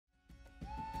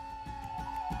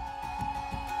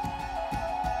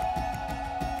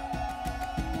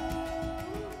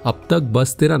अब तक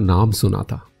बस तेरा नाम सुना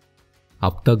था,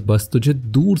 अब तक बस तुझे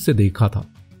दूर से देखा था।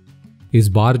 इस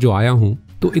बार जो आया हूं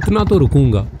तो इतना तो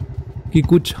रुकूंगा कि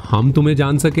कुछ हम तुम्हें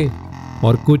जान सकें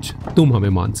और कुछ तुम हमें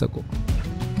मान सको।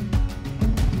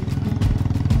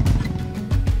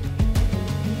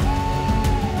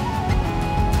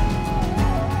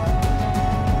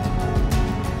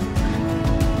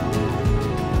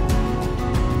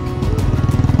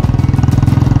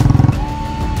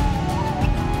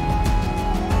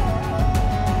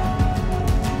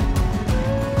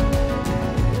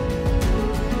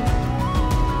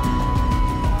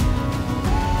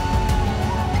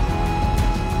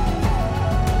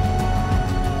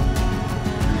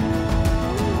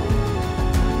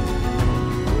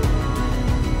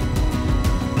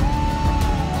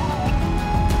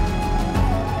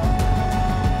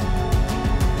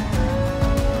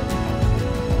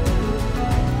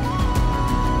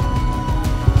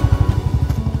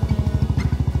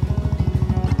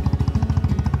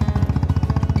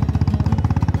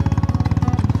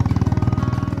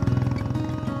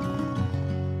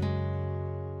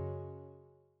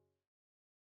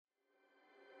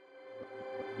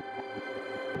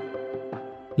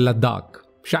 लद्दाख,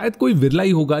 शायद कोई विरला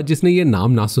ही होगा जिसने ये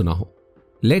नाम ना सुना हो।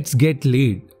 लेट्स गेट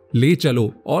लेड, ले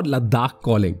चलो और लद्दाख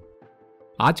कॉलिंग।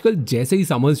 आजकल जैसे ही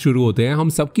समर्स शुरू होते हैं हम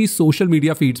सबकी सोशल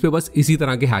मीडिया फीड्स पे बस इसी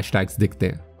तरह के हैशटैग्स दिखते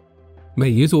हैं। मैं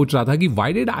ये सोच रहा था कि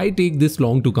why did I take this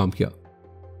long to come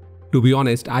here. To be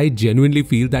honest, I genuinely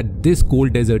feel that this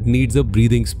cold desert needs a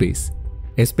breathing space,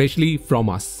 specially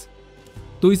from us.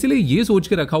 तो इसलिए ये सोच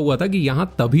के रखा हुआ था कि यहां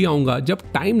तभी आऊंगा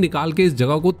जब टाइम निकाल के इस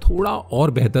जगह को थोड़ा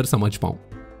और बेहतर समझ पाऊं।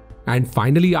 And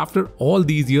finally, after all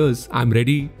these years, I'm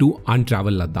ready to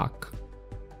untravel Ladakh.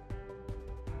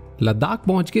 Ladakh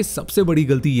पहुंच के सबसे बड़ी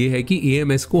गलती यह है कि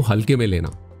AMS को हल्के में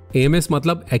लेना। AMS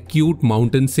मतलब Acute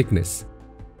Mountain Sickness.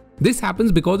 This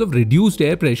happens because of reduced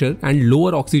air pressure and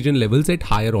lower oxygen levels at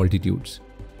higher altitudes.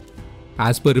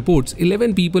 As per reports,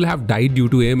 11 people have died due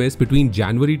to AMS between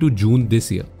January to June this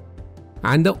year.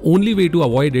 And the only way to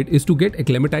avoid it is to get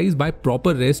acclimatized by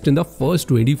proper rest in the first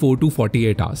 24 to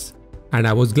 48 hours. And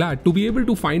I was glad to be able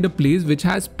to find a place which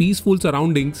has peaceful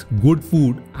surroundings, good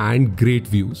food, and great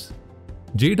views.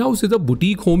 Jade House is a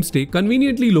boutique homestay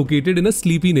conveniently located in a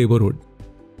sleepy neighborhood.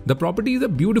 The property is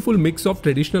a beautiful mix of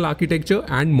traditional architecture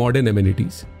and modern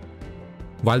amenities.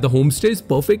 While the homestay is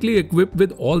perfectly equipped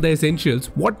with all the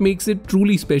essentials, what makes it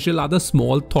truly special are the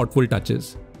small, thoughtful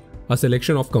touches. A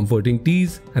selection of comforting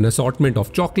teas, an assortment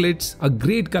of chocolates, a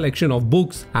great collection of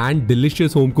books, and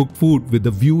delicious home-cooked food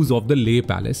with the views of the Leh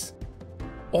Palace.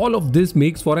 All of this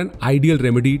makes for an ideal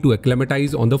remedy to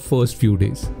acclimatize on the first few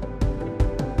days.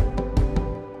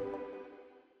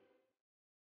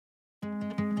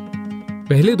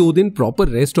 पहले 2 दिन proper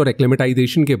rest और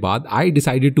acclimatisation के बाद I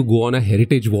decided to go on a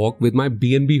heritage walk with my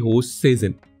B&B host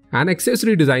Sezin, an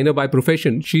accessory designer by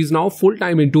profession. She is now full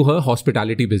time into her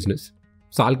hospitality business.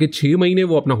 साल के 6 महीने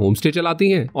वो अपना होम स्टे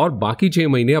चलाती हैं और बाकी 6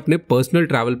 महीने अपने पर्सनल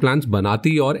ट्रैवल प्लान्स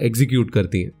बनाती और एग्जीक्यूट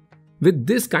करती हैं। With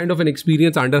this kind of an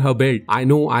experience under her belt, I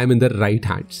know I am in the right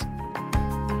hands.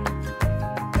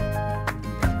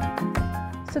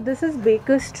 So this is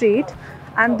Baker Street,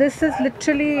 and this is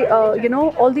literally,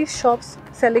 all these shops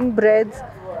selling breads,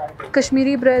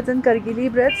 Kashmiri breads and Kargili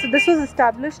breads. So this was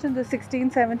established in the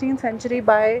 16th, 17th century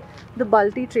by the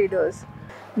Balti traders.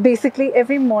 Basically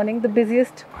every morning, the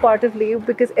busiest part of Leh,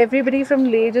 because everybody from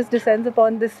Leh just descends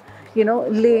upon this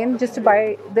lane just to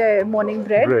buy their morning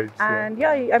bread. And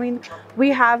I mean, we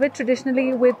have it traditionally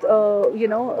with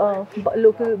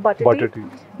local butter tea.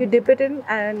 You dip it in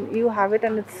and you have it,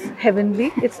 and it's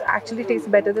heavenly. It's actually tastes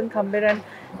better than khammir, and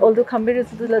although khammir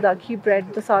is the Ladakhi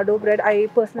bread, the sardo bread, I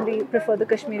personally prefer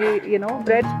the Kashmiri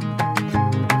bread.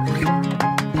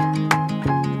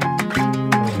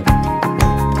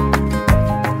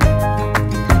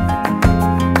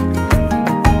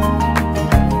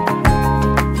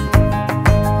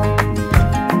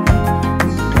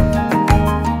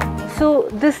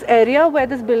 This area where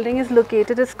this building is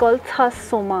located is called Thas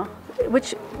Soma,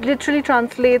 which literally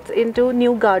translates into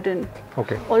new garden.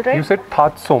 Okay. All right. You said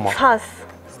Thas Soma. Thas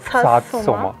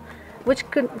Soma, which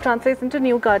translates into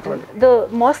new garden. The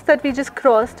mosque that we just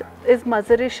crossed is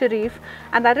Mazar-e-Sharif,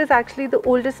 and that is actually the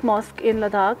oldest mosque in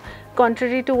Ladakh.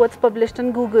 Contrary to what's published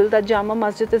on Google, that Jama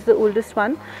Masjid is the oldest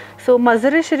one. So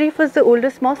Mazar-e-Sharif was the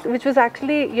oldest mosque, which was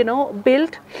actually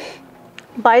built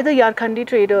by the Yarkhandi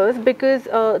traders, because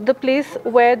the place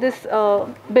where this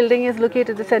building is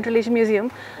located, the Central Asian Museum,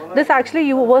 this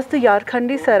actually was the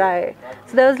Yarkhandi Sarai.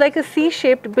 So there was like a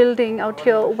C-shaped building out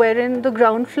here, wherein the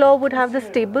ground floor would have the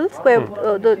stables where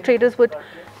the traders would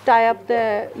tie up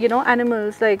their,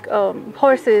 animals like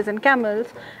horses and camels.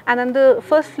 And then the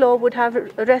first floor would have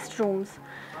restrooms.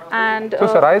 And so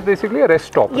Sarai is basically a rest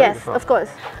stop. Yes, right? Of course.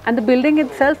 And the building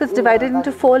itself is divided into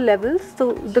 4 levels.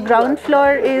 So the ground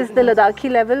floor is the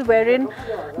Ladakhi level, wherein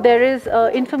there is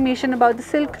information about the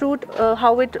Silk Route,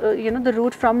 how it, the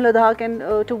route from Ladakh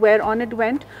and to where on it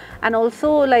went, and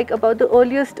also like about the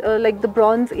earliest, like the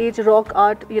Bronze Age rock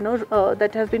art,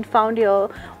 that has been found here,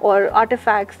 or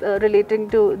artifacts relating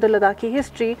to the Ladakhi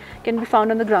history can be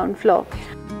found on the ground floor.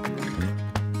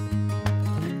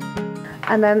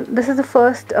 And then this is the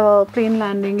first plane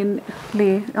landing in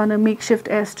Leh on a makeshift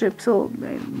airstrip. So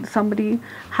somebody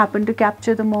happened to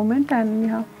capture the moment, and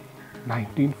yeah.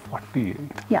 1948.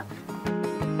 Yeah.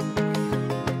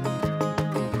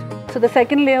 So the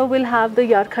second layer will have the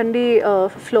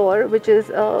Yarkhandi floor, which is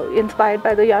inspired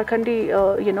by the Yarkhandi,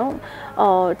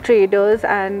 traders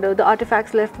and the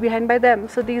artifacts left behind by them.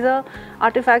 So these are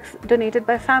artifacts donated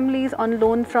by families on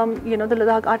loan from, the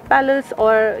Ladakh Art Palace,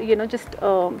 or, just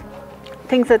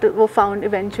things that were found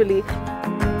eventually.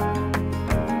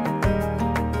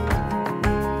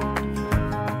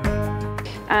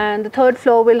 And the third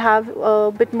floor will have a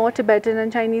bit more Tibetan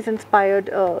and Chinese inspired,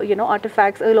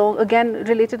 artifacts along, again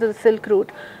related to the Silk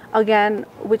Route, again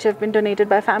which have been donated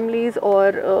by families,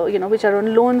 or which are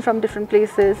on loan from different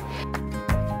places.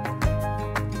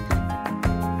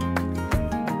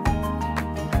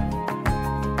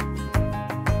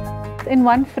 In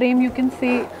one frame you can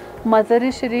see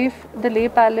Mazar-e-Sharif, the Leh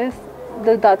Palace,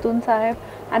 the Datun Sahib,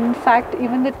 and in fact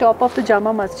even the top of the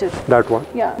Jama Masjid. That one?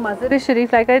 Yeah,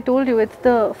 Mazar-e-Sharif, like I told you, it's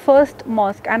the first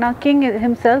mosque, and our king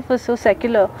himself was so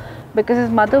secular because his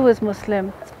mother was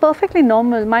Muslim. It's perfectly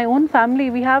normal. My own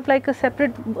family, we have like a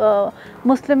separate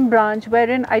Muslim branch,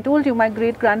 wherein I told you my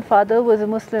great-grandfather was a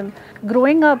Muslim.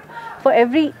 Growing up, for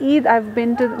every Eid I've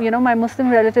been to, my Muslim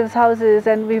relatives' houses,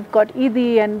 and we've got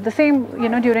Eidi, and the same,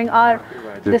 during our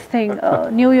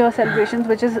New Year celebrations,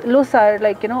 which is Losar,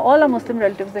 like, all our Muslim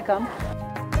relatives, they come.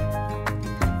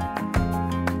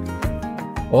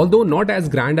 Although not as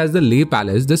grand as the Leh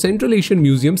Palace, the Central Asian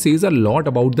Museum says a lot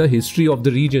about the history of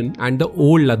the region and the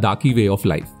old Ladakhi way of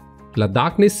life.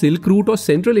 Ladakh ने silk route और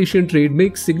central Asian trade में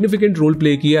एक significant role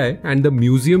play किया है, and the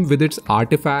museum with its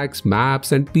artefacts,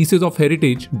 maps and pieces of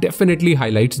heritage definitely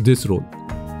highlights this role.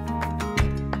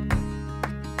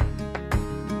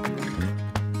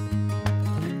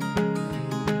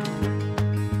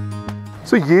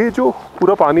 So ये जो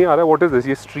पूरा पानी आ रहा है, what is this?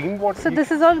 ये stream water? So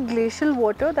this is all glacial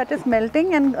water that is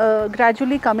melting and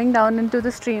gradually coming down into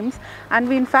the streams, and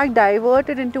we in fact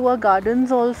divert it into our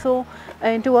gardens also,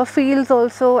 into our fields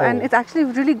also, and it's actually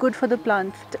really good for the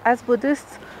plants. As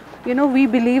Buddhists, we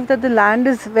believe that the land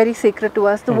is very sacred to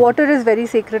us, the water is very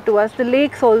sacred to us, the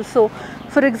lakes also.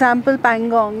 For example,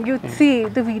 Pangong, you see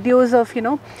the videos of,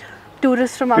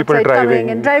 tourists from outside coming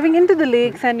and driving into the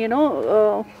lakes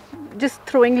and, just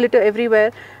throwing litter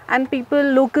everywhere, and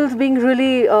locals being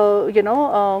really,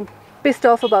 pissed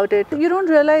off about it. You don't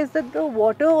realize that the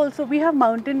water also, we have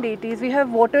mountain deities, we have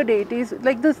water deities,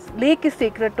 like this lake is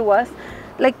sacred to us.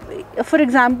 Like, for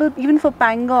example, even for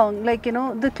Pangong, like,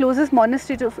 the closest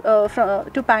monastery to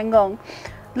Pangong,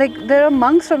 like there are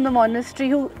monks from the monastery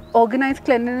who organize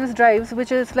cleanliness drives,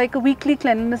 which is like a weekly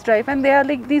cleanliness drive, and they are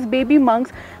like these baby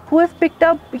monks who have picked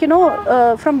up,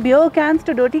 from beer cans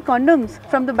to dirty condoms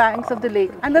from the banks of the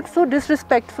lake, and that's so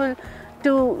disrespectful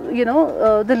to,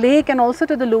 the lake and also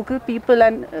to the local people,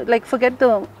 and like forget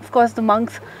of course the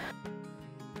monks.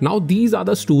 Now these are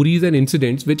the stories and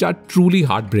incidents which are truly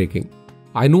heartbreaking.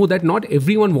 I know that not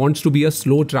everyone wants to be a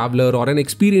slow traveler or an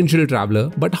experiential traveler,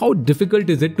 but how difficult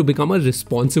is it to become a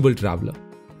responsible traveler?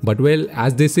 But well,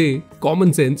 as they say,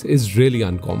 common sense is really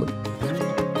uncommon.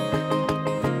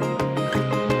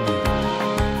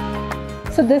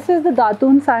 So this is the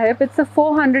Datun Sahib. It's a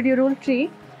 400-year-old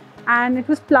tree, and it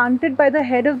was planted by the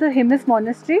head of the Himis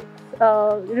monastery,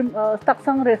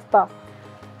 Taksang Respa.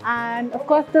 And of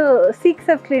course the Sikhs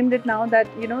have claimed it now that,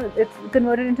 it's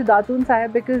converted into Datun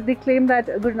Sahib, because they claim that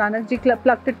Guru Nanak Ji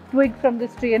plucked a twig from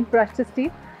this tree and brushed his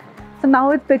teeth. So now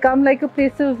it's become like a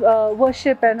place of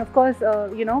worship, and of course, a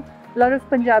lot of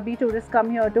Punjabi tourists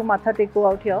come here to Matha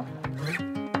Teko out here.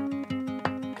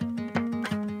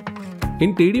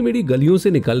 इन टेढ़ी मेढ़ी गलियों से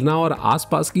निकलना और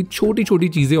आसपास की छोटी छोटी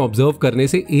चीजें ऑब्जर्व करने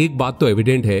से एक बात तो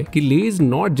एविडेंट है कि ले is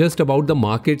not just about the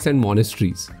markets and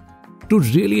monasteries. To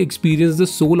really experience the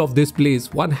soul of this place,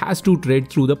 one has to tread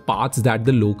through the paths that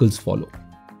the locals follow.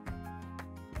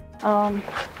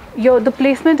 The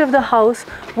placement of the house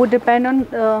would depend on,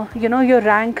 your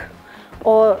rank,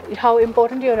 or how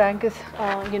important your rank is,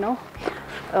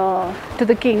 to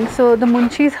the king. So the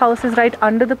Munchi's house is right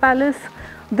under the palace.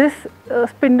 This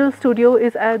spindle studio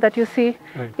is that you see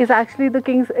is actually the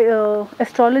king's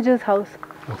astrologer's house.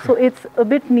 So it's a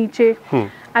bit niche,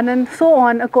 and then so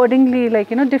on accordingly, like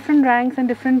different ranks and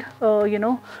different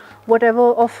whatever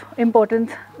of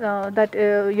importance that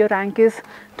your rank is.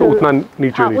 तो उतना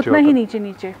नीचे उतना ही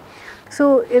नीचे.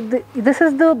 So this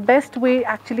is the best way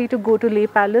actually to go to Leh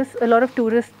Palace. A lot of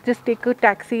tourists just take a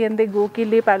taxi and they go to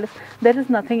Leh Palace. There is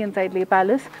nothing inside Leh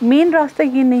Palace. Main रास्ता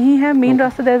ये नहीं है. Main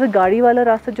रास्ता there is a गाड़ी वाला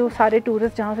रास्ता जो सारे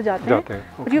tourists जहाँ से जाते हैं.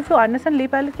 But you have to understand Leh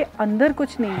Palace के अंदर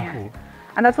कुछ नहीं है.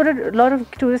 And that's what a lot of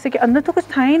tourists say कि अंदर तो कुछ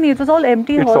था ही नहीं. It was all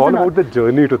empty. It's all about the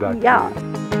journey to that. Yeah.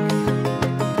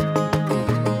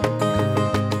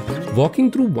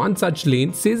 Walking through one such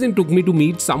lane, Sejin took me to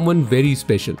meet someone very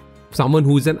special. Someone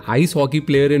who is an ice hockey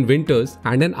player in winters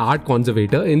and an art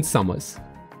conservator in summers.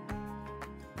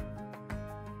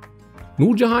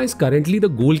 Noor Jahan is currently the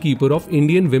goalkeeper of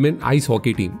Indian women ice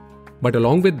hockey team. But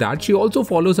along with that, she also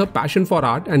follows her passion for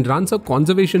art and runs a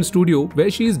conservation studio where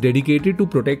she is dedicated to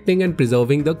protecting and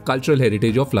preserving the cultural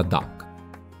heritage of Ladakh.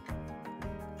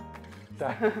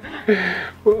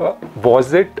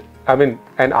 Was it,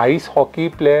 an ice hockey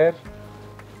player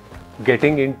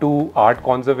getting into art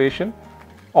conservation?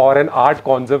 Or an art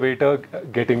conservator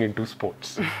getting into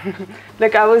sports?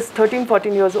 Like I was 13,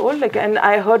 14 years old, and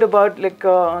I heard about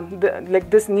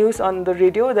this news on the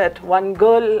radio that one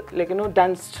girl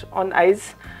danced on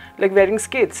ice, wearing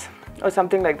skates or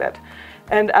something like that.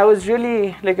 And I was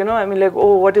really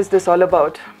oh, what is this all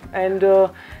about? And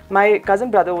my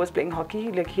cousin brother was playing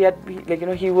hockey.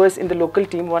 He was in the local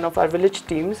team, one of our village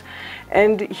teams,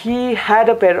 and he had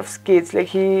a pair of skates.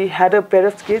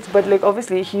 But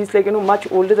obviously he's much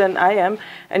older than I am,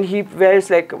 and he wears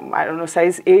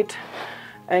size 8.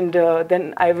 And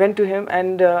then I went to him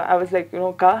and I was like, can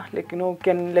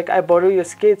I borrow your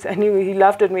skates? And he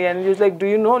laughed at me and he was like, do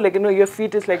you know, your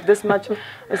feet is this much. I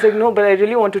was like, no, but I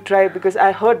really want to try because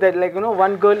I heard that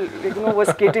one girl was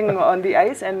skating on the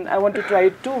ice and I want to try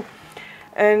it too.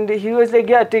 And he was like,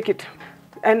 yeah, take it.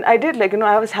 And I did,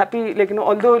 I was happy,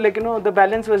 although, the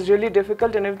balance was really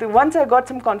difficult and everything. Once I got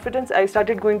some confidence, I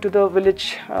started going to the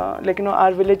village,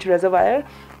 our village reservoir,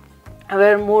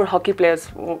 where more hockey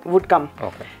players would come.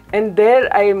 Okay. And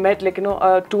there I met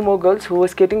 2 more girls who were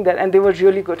skating there, and they were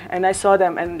really good. And I saw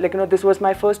them, and this was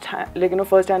my first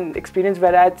hand experience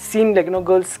where I had seen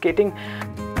girls skating.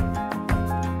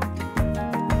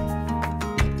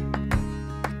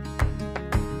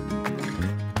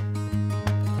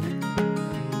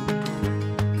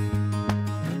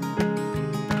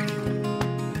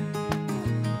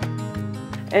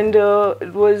 And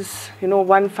it was,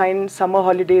 one fine summer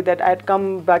holiday that I had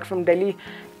come back from Delhi,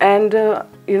 and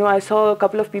I saw a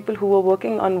couple of people who were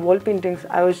working on wall paintings.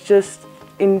 I was just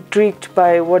intrigued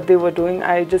by what they were doing.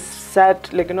 I just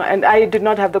sat, and I did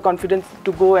not have the confidence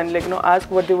to go and ask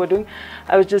what they were doing.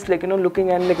 I was just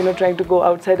looking and trying to go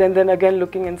outside and then again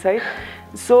looking inside.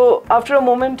 So after a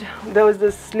moment, there was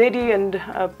this lady, and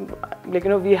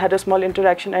we had a small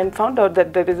interaction and found out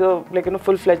that there is a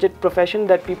full-fledged profession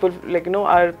that people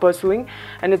are pursuing,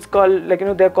 and it's called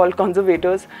they're called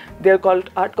conservators. They're called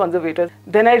art conservators.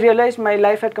 Then I realized my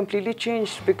life had completely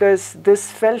changed because this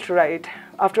felt right.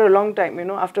 After a long time,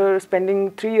 after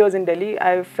spending 3 years in Delhi,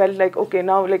 I felt like, okay,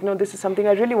 now, this is something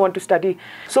I really want to study.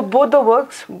 So both the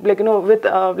works, with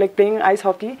playing ice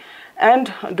hockey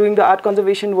and doing the art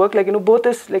conservation work, both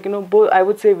is, both, I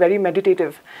would say, very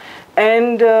meditative.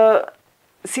 And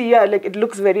it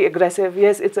looks very aggressive.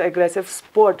 Yes, it's an aggressive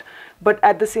sport, but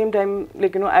at the same time,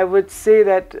 I would say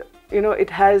that, it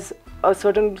has a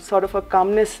certain sort of a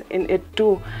calmness in it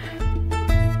too.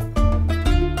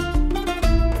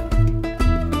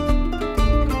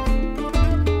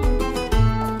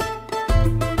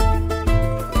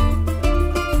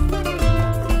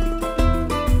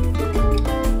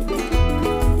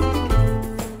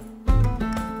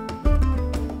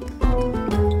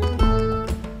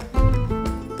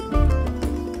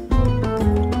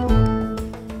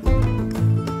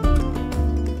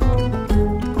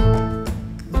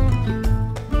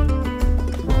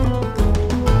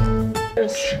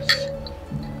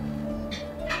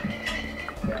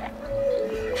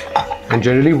 And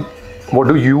generally, what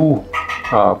do you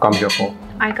come here for?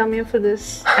 I come here for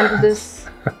this and this.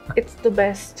 It's the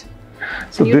best.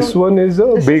 So this one is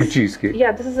a baked cheesecake.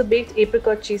 Yeah, this is a baked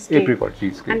apricot cheesecake. Apricot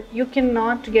cheesecake. And you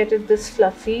cannot get it this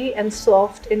fluffy and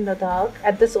soft in Ladakh.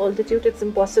 At this altitude, it's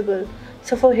impossible.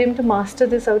 So for him to master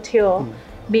this out here,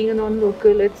 being a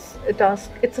non-local, it's a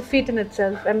task. It's a feat in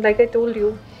itself. And like I told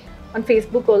you, on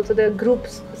Facebook also, there are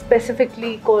groups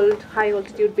specifically called high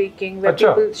altitude baking where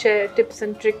people share tips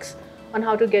and tricks on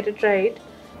how to get it right.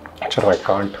 चलो, I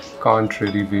can't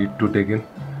really wait to dig in.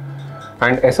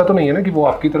 And ऐसा तो नहीं है ना कि वो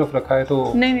आपकी तरफ रखा है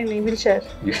तो? नहीं, we'll share.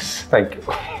 Yes, thank you.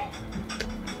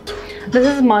 This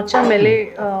is matcha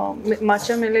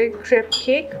mele crepe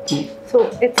cake. So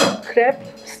it's a crepe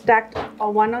stacked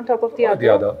one on top of the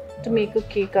other to make a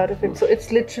cake out of it. So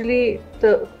it's literally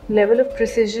the level of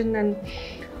precision and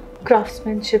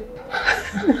craftsmanship,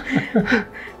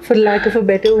 for lack of a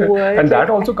better word. And that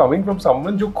also coming from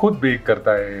someone जो खुद bake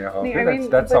करता है यहाँ पे.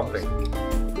 That's something.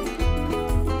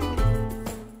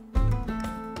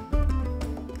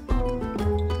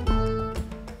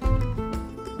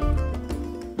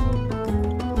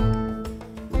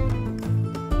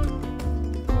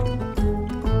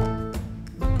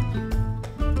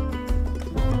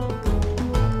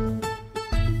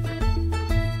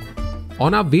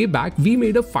 On our way back, we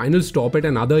made a final stop at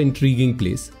another intriguing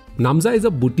place. Namza is a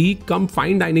boutique cum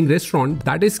fine dining restaurant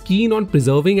that is keen on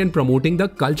preserving and promoting the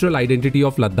cultural identity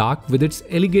of Ladakh with its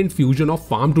elegant fusion of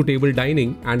farm to table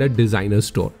dining and a designer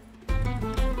store.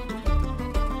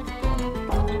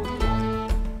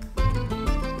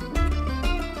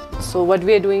 So what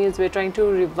we are doing is we're trying to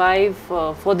revive,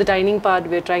 for the dining part,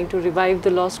 we're trying to revive the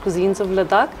lost cuisines of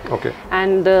Ladakh. Okay.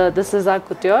 And this is our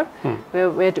couture,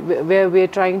 where we're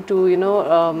trying to,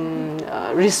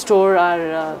 restore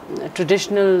our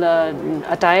traditional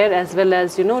attire, as well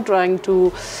as, trying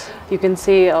to, you can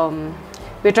say,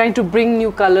 we're trying to bring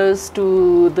new colors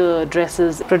to the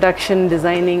dresses, production,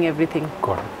 designing, everything.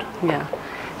 Got it. Yeah.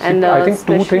 And I think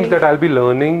two things that I'll be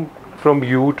learning from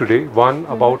you today. One,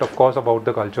 about, of course, about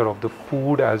the culture of the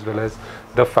food as well as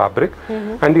the fabric.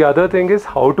 And the other thing is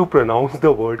how to pronounce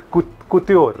the word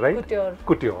couture, right?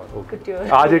 Couture. Okay. Couture.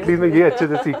 आज at least मैं ये अच्छे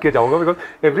से सीख के जाऊँगा, because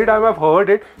every time I've heard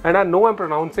it and I know I'm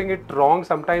pronouncing it wrong.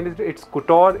 Sometimes it's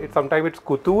couture, sometimes it's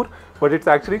couture, but it's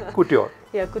actually couture.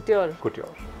 Yeah, couture. Couture.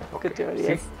 Okay. Couture, See,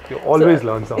 yes. you always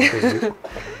learn something.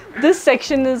 This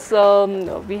section is,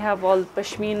 we have all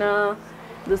pashmina,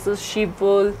 this is sheep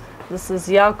wool, this is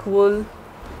yak wool.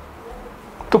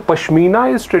 So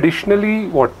pashmina is traditionally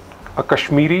what? A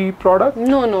Kashmiri product?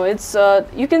 No, it's,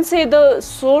 you can say the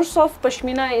source of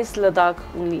pashmina is Ladakh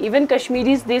only. Even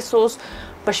Kashmiris, they source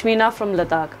pashmina from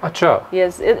Ladakh. Acha.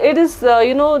 Yes, it is,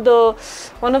 the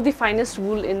one of the finest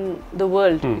wool in the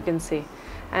world, you can say.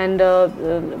 And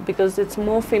because it's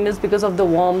more famous because of the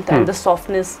warmth and the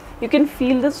softness. You can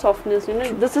feel the softness,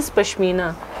 this is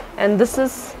pashmina and this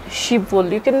is sheep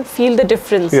wool. You can feel the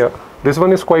difference. Yeah, this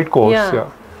one is quite coarse. Yeah.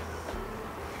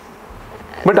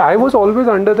 But I was always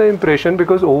under the impression,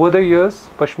 because over the years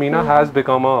Pashmina has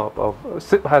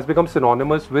become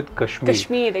synonymous with Kashmir.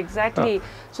 Kashmir, exactly.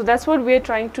 So that's what we're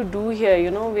trying to do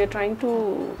here. We're trying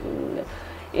to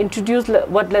introduce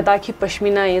what Ladakhi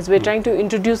Pashmina is. We're trying to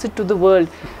introduce it to the world,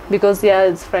 because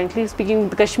it's, frankly speaking,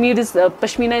 Kashmir is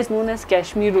Pashmina is known as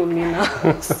Kashmir only now.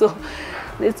 So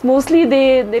it's mostly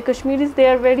the Kashmiris. They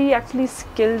are very actually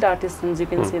skilled artisans. You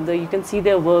can say you can see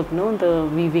their work, the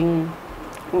weaving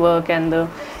work and the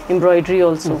embroidery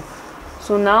also.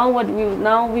 So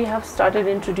now we have started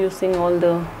introducing all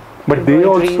the. But they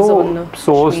also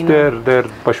source their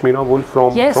Pashmina wool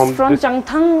from from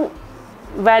Changthang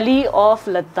Valley of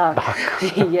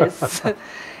Ladakh. Yes,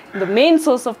 the main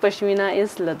source of Pashmina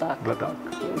is Ladakh.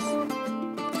 Yes.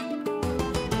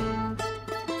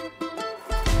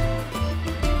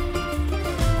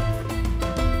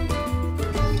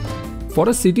 For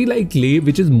a city like Leh,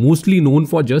 which is mostly known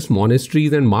for just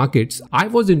monasteries and markets, I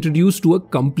was introduced to a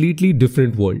completely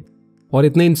different world. और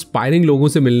इतने inspiring लोगों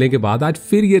से मिलने के बाद आज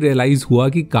फिर ये रियलाइज हुआ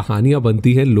कि कहानियां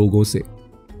बनती हैं लोगों से.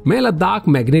 मैं Ladakh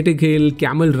magnetic hill,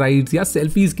 camel rides या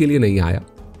सेल्फीज के लिए नहीं आया.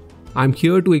 I am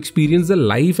here to experience the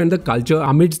life and the culture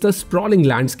amidst the sprawling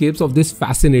landscapes of this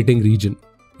fascinating reason.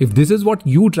 If this is what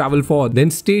you travel for, then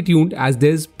stay tuned as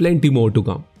there is plenty more to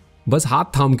come. बस हाथ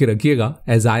थाम के रखिएगा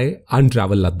as I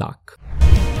अनट्रैवल Ladakh.